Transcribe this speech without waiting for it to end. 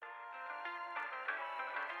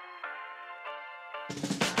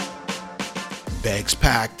Bags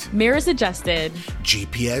packed, mirrors adjusted,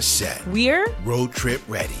 GPS set, we're road trip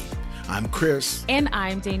ready. I'm Chris. And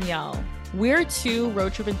I'm Danielle. We're two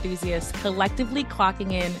road trip enthusiasts collectively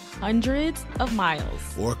clocking in hundreds of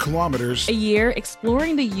miles or kilometers a year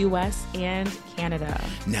exploring the U.S. and Canada.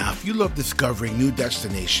 Now, if you love discovering new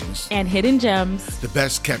destinations and hidden gems, the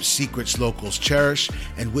best kept secrets locals cherish,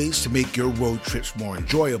 and ways to make your road trips more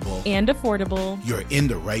enjoyable and affordable, you're in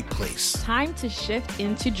the right place. Time to shift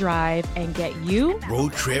into drive and get you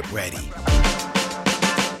road trip ready.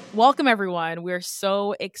 Welcome, everyone. We're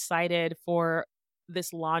so excited for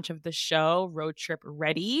this launch of the show, Road Trip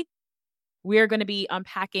Ready. We're going to be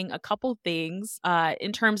unpacking a couple things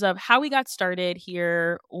in terms of how we got started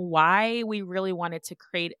here, why we really wanted to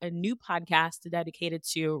create a new podcast dedicated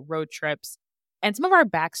to road trips, and some of our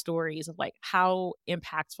backstories of like how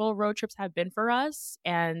impactful road trips have been for us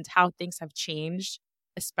and how things have changed,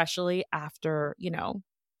 especially after,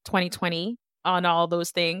 2020 on all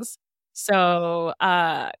those things. So,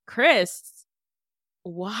 Chris,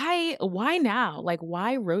 why now? Like,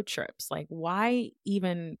 why road trips? Like, why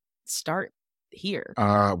even start here?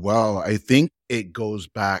 Well, I think it goes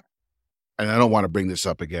back, and I don't want to bring this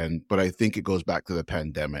up again, but I think it goes back to the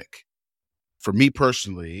pandemic. For me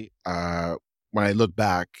personally, when I look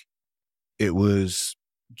back, it was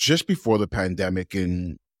just before the pandemic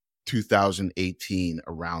in 2018,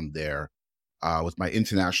 around there, with my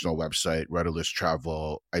international website, Rudderless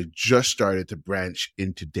Travel. I just started to branch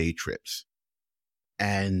into day trips.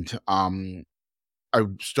 And I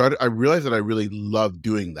realized that I really love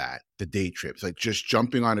doing that, the day trips, like just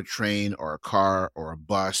jumping on a train or a car or a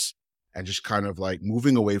bus and just kind of like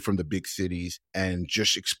moving away from the big cities and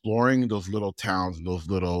just exploring those little towns and those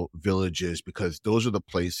little villages, because those are the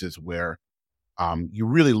places where you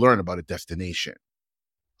really learn about a destination.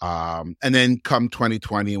 And then come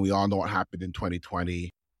 2020, and we all know what happened in 2020,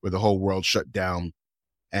 where the whole world shut down.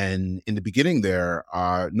 And in the beginning there,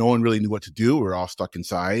 no one really knew what to do. We were all stuck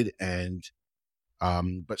inside. And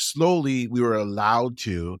but slowly we were allowed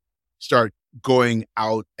to start going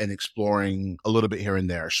out and exploring a little bit here and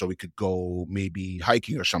there. So we could go maybe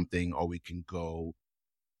hiking or something, or we can go,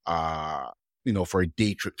 for a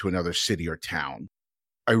day trip to another city or town.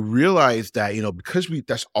 I realized that, because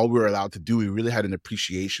that's all we were allowed to do, we really had an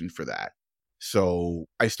appreciation for that. So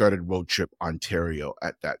I started Road Trip Ontario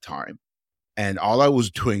at that time. And all I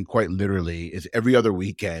was doing quite literally is every other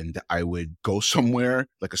weekend, I would go somewhere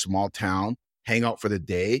like a small town, hang out for the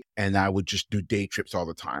day, and I would just do day trips all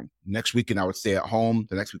the time. Next weekend, I would stay at home.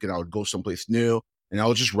 The next weekend, I would go someplace new, and I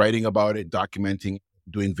was just writing about it, documenting,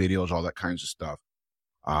 doing videos, all that kinds of stuff.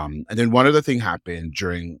 And then one other thing happened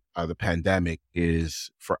during the pandemic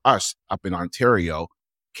is, for us up in Ontario,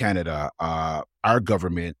 Canada, our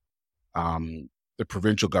government, the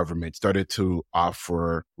provincial government, started to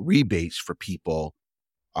offer rebates for people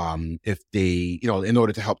if they, in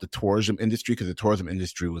order to help the tourism industry, because the tourism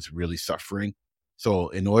industry was really suffering. So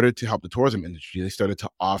in order to help the tourism industry, they started to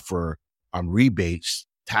offer rebates,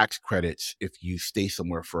 tax credits, if you stay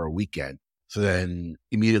somewhere for a weekend. So then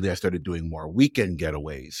immediately I started doing more weekend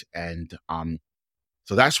getaways. And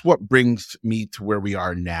so that's what brings me to where we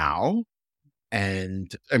are now.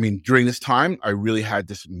 And I mean, during this time, I really had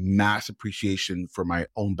this mass appreciation for my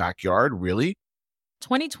own backyard, really.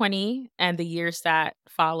 2020 and the years that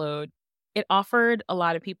followed, it offered a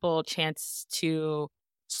lot of people a chance to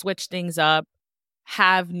switch things up,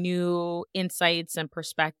 have new insights and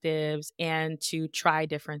perspectives, and to try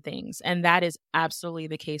different things. And that is absolutely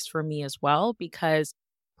the case for me as well, because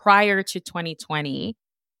prior to 2020,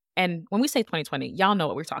 and when we say 2020, y'all know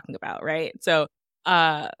what we're talking about, right? So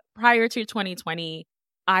prior to 2020,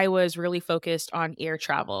 I was really focused on air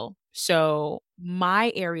travel. So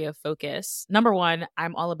my area of focus, number one,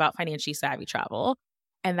 I'm all about financially savvy travel.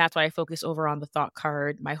 And that's why I focus over on the Thought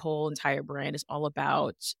Card. My whole entire brand is all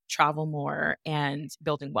about travel more and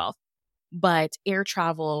building wealth. But air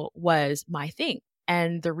travel was my thing.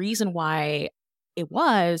 And the reason why it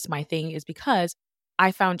was my thing is because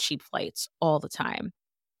I found cheap flights all the time.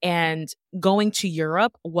 And going to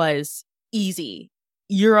Europe was easy.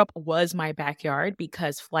 Europe was my backyard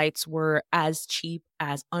because flights were as cheap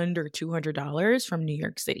as under $200 from New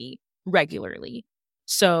York City regularly.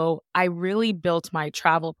 So I really built my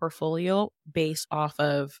travel portfolio based off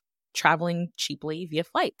of traveling cheaply via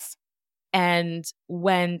flights. And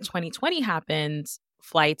when 2020 happened,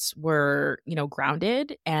 flights were,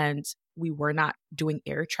 grounded, and we were not doing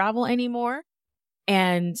air travel anymore.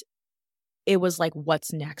 And it was like,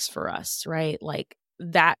 what's next for us, right? Like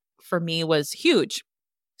that for me was huge.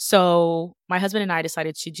 So my husband and I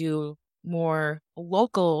decided to do more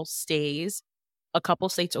local stays, a couple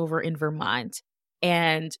states over in Vermont.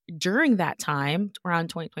 And during that time, around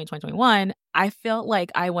 2020, 2021, I felt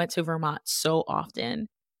like I went to Vermont so often.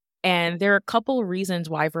 And there are a couple of reasons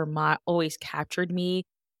why Vermont always captured me.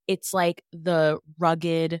 It's like the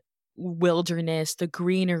rugged wilderness, the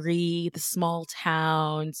greenery, the small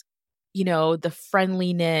towns, the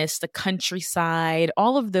friendliness, the countryside,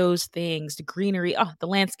 all of those things, the greenery, the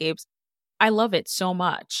landscapes. I love it so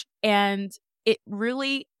much. And it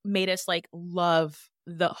really made us like love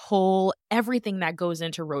the whole everything that goes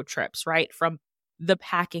into road trips, right? From the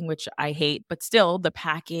packing, which I hate, but still the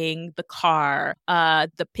packing, the car,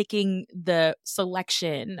 the picking, the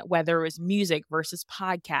selection, whether it was music versus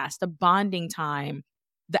podcast, the bonding time,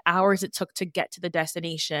 the hours it took to get to the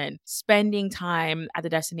destination, spending time at the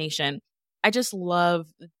destination. I just love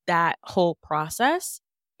that whole process.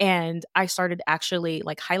 And I started actually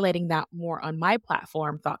like highlighting that more on my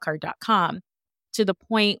platform, thoughtcard.com, to the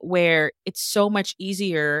point where it's so much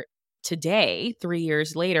easier today, 3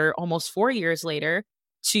 years later, almost 4 years later,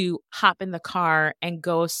 to hop in the car and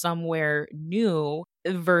go somewhere new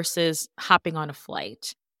versus hopping on a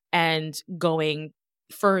flight and going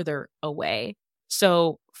further away.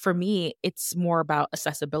 So for me, it's more about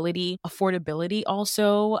accessibility, affordability.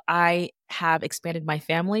 Also, I have expanded my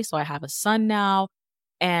family. So I have a son now,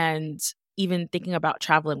 and even thinking about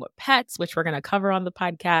traveling with pets, which we're going to cover on the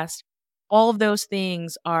podcast. All of those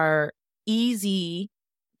things are easier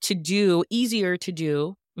to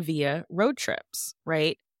do via road trips,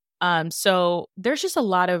 right? So there's just a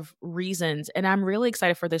lot of reasons, and I'm really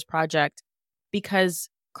excited for this project because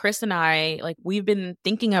Chris and I, like, we've been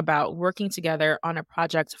thinking about working together on a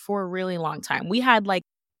project for a really long time. We had like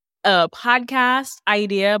a podcast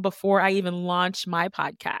idea before I even launched my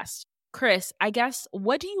podcast. Chris, I guess,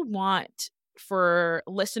 what do you want for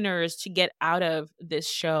listeners to get out of this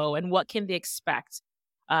show, and what can they expect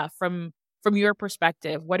from your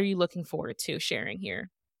perspective? What are you looking forward to sharing here?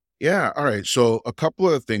 Yeah. All right. So a couple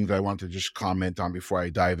of things I want to just comment on before I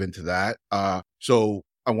dive into that. So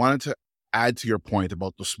I wanted to add to your point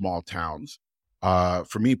about the small towns.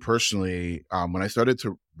 For me personally, when I started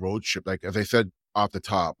to road trip, like as I said off the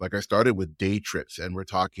top, like I started with day trips, and we're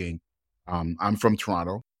talking, I'm from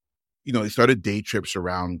Toronto. I started day trips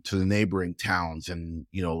around to the neighboring towns, and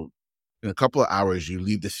in a couple of hours you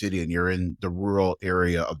leave the city and you're in the rural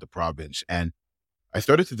area of the province. And I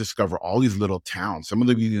started to discover all these little towns. Some of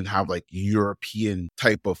them even have like European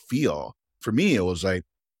type of feel. For me, it was like,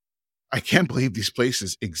 I can't believe these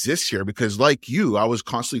places exist here, because like you, I was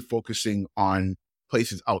constantly focusing on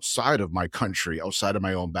places outside of my country, outside of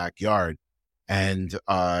my own backyard. And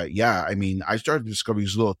yeah, I mean, I started to discover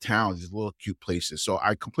these little towns, these little cute places. So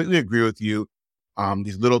I completely agree with you.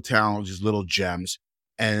 These little towns, these little gems.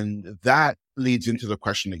 And that leads into the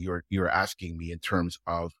question that you're asking me in terms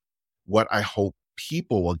of what I hope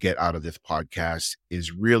people will get out of this podcast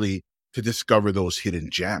is really to discover those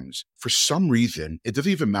hidden gems. For some reason, it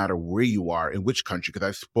doesn't even matter where you are, in which country, because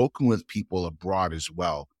I've spoken with people abroad as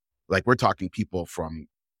well. Like we're talking people from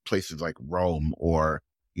places like Rome or,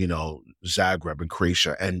 Zagreb and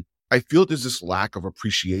Croatia. And I feel there's this lack of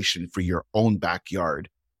appreciation for your own backyard.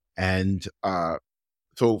 And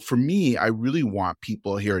so for me, I really want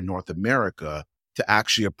people here in North America to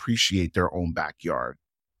actually appreciate their own backyard.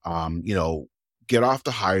 Get off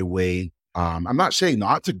the highway. I'm not saying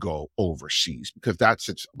not to go overseas, because that's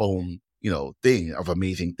its own, thing of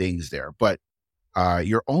amazing things there. But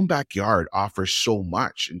your own backyard offers so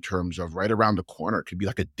much in terms of right around the corner. It could be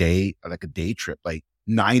like a day trip, like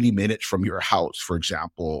 90 minutes from your house, for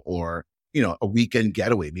example, or, a weekend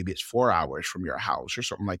getaway. Maybe it's 4 hours from your house or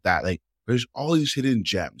something like that. Like there's all these hidden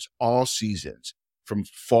gems, all seasons, from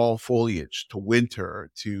fall foliage to winter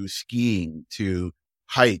to skiing to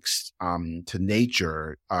hikes, to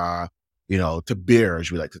nature, to beer,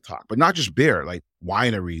 as we like to talk, but not just beer, like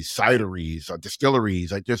wineries, cideries,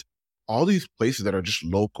 distilleries, like just all these places that are just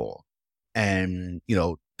local. And,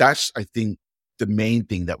 that's, I think, the main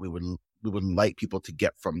thing that we would like people to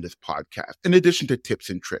get from this podcast, in addition to tips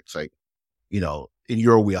and tricks, like, in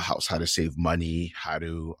your wheelhouse, how to save money, how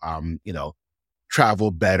to,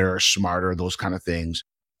 travel better, smarter, those kind of things.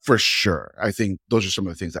 For sure. I think those are some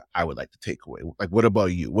of the things that I would like to take away. Like, what about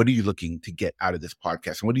you? What are you looking to get out of this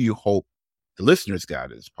podcast? And what do you hope the listeners get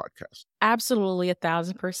out of this podcast? Absolutely,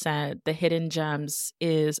 1,000%. The hidden gems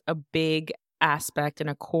is a big aspect and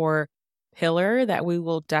a core pillar that we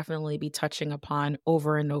will definitely be touching upon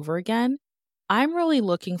over and over again. I'm really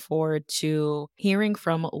looking forward to hearing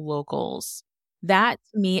from locals. That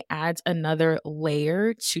to me adds another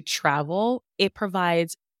layer to travel. It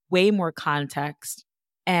provides way more context,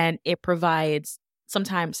 and it provides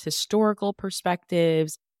sometimes historical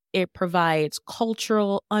perspectives. It provides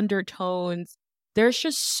cultural undertones. there's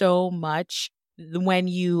just so much when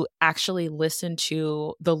you actually listen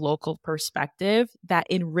to the local perspective that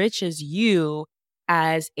enriches you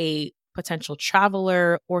as a potential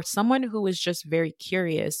traveler or someone who is just very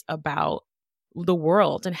curious about the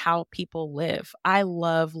world and how people live. I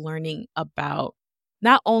love learning about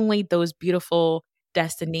not only those beautiful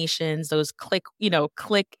destinations, those click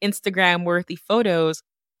Instagram worthy photos,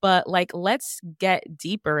 but like let's get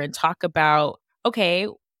deeper and talk about okay,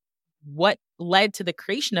 what led to the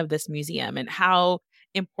creation of this museum and how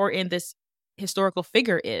important this historical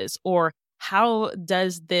figure is, or how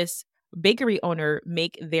does this bakery owner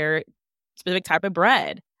make their specific type of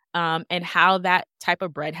bread, and how that type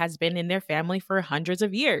of bread has been in their family for hundreds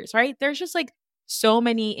of years, right? There's just like so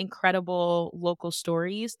many incredible local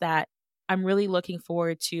stories that I'm really looking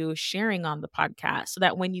forward to sharing on the podcast so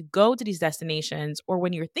that when you go to these destinations or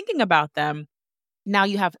when you're thinking about them, now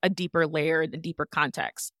you have a deeper layer and deeper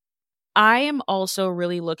context. I am also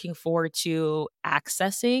really looking forward to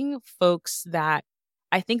accessing folks that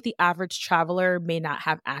I think the average traveler may not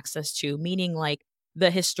have access to, meaning like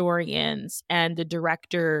the historians and the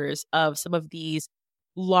directors of some of these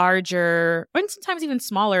larger and sometimes even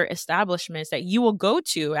smaller establishments that you will go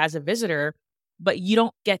to as a visitor, but you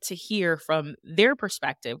don't get to hear from their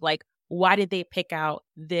perspective. Like, why did they pick out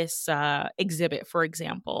this exhibit, for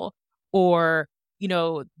example? Or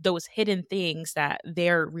those hidden things that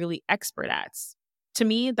they're really expert at. To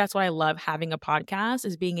me, that's why I love having a podcast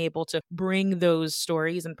is being able to bring those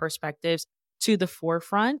stories and perspectives to the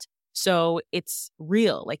forefront. So it's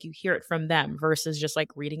real, like you hear it from them versus just like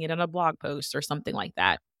reading it in a blog post or something like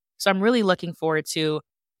that. So I'm really looking forward to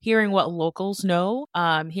hearing what locals know,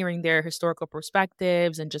 hearing their historical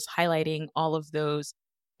perspectives and just highlighting all of those.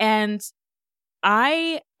 And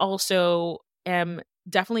I also am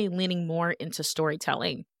definitely leaning more into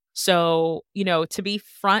storytelling. So, to be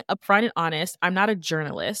upfront and honest, I'm not a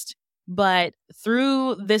journalist, but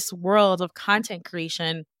through this world of content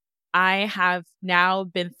creation, I have now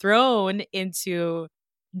been thrown into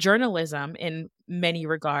journalism in many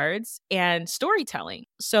regards and storytelling.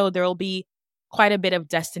 So there will be quite a bit of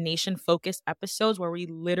destination focused episodes where we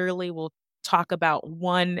literally will talk about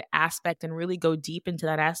one aspect and really go deep into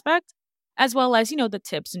that aspect, as well as, the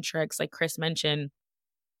tips and tricks like Chris mentioned.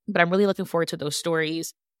 But I'm really looking forward to those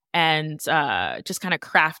stories and just kind of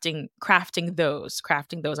crafting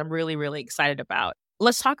those. I'm really, really excited about.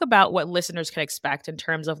 Let's talk about what listeners can expect in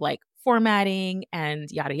terms of like formatting and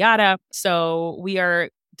yada yada. So we are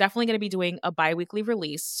definitely going to be doing a bi-weekly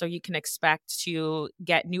release. So you can expect to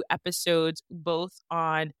get new episodes both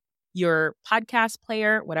on your podcast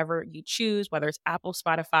player, whatever you choose, whether it's Apple,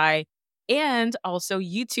 Spotify, and also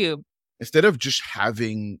YouTube. Instead of just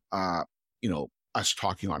having us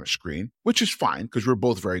talking on a screen, which is fine because we're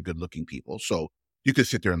both very good looking people. So you could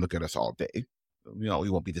sit there and look at us all day. We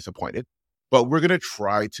won't be disappointed. But we're going to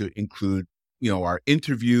try to include, our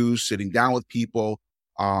interviews, sitting down with people,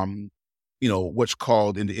 what's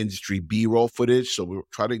called in the industry B-roll footage. So we'll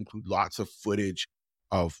try to include lots of footage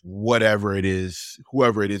of whatever it is,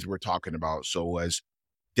 whoever it is we're talking about. So as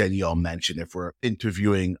Danielle mentioned, if we're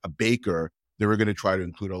interviewing a baker, then we're going to try to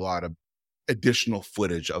include a lot of additional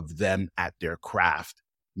footage of them at their craft,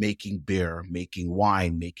 making beer, making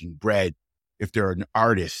wine, making bread. If they're an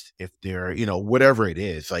artist, if they're, whatever it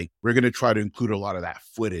is, like we're going to try to include a lot of that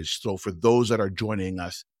footage. So for those that are joining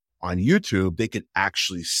us on YouTube, they can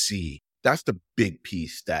actually see. That's the big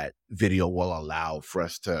piece that video will allow for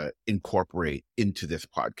us to incorporate into this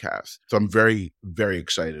podcast. So I'm very, very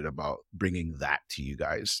excited about bringing that to you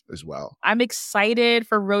guys as well. I'm excited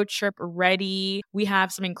for Road Trip Ready. We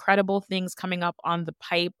have some incredible things coming up on the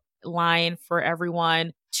pipeline for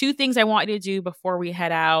everyone. 2 things I want you to do before we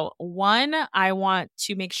head out. 1, I want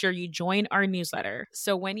to make sure you join our newsletter.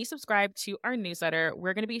 So when you subscribe to our newsletter,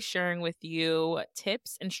 we're going to be sharing with you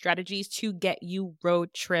tips and strategies to get you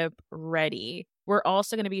road trip ready. We're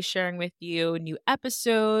also going to be sharing with you new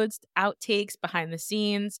episodes, outtakes, behind the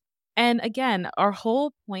scenes. And again, our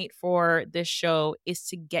whole point for this show is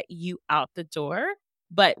to get you out the door,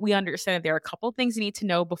 but we understand that there are a couple things you need to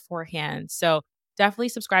know beforehand. So definitely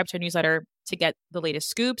subscribe to our newsletter to get the latest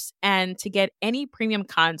scoops and to get any premium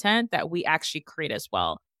content that we actually create as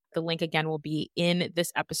well. The link again will be in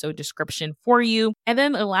this episode description for you. And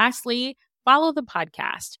then lastly, follow the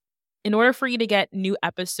podcast. In order for you to get new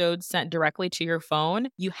episodes sent directly to your phone,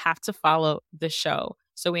 you have to follow the show.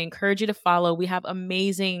 So we encourage you to follow. We have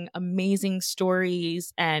amazing, amazing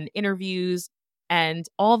stories and interviews and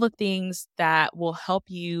all the things that will help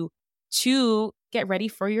you to get ready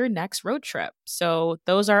for your next road trip. So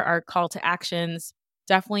those are our call to actions.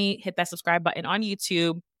 Definitely hit that subscribe button on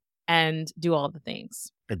YouTube and do all the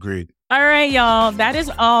things. Agreed. All right, y'all. That is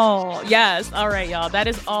all. Yes. All right, y'all. That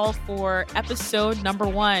is all for episode number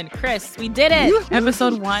 1. Chris, we did it.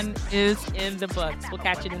 Episode 1 is in the books. We'll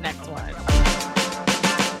catch you in the next one.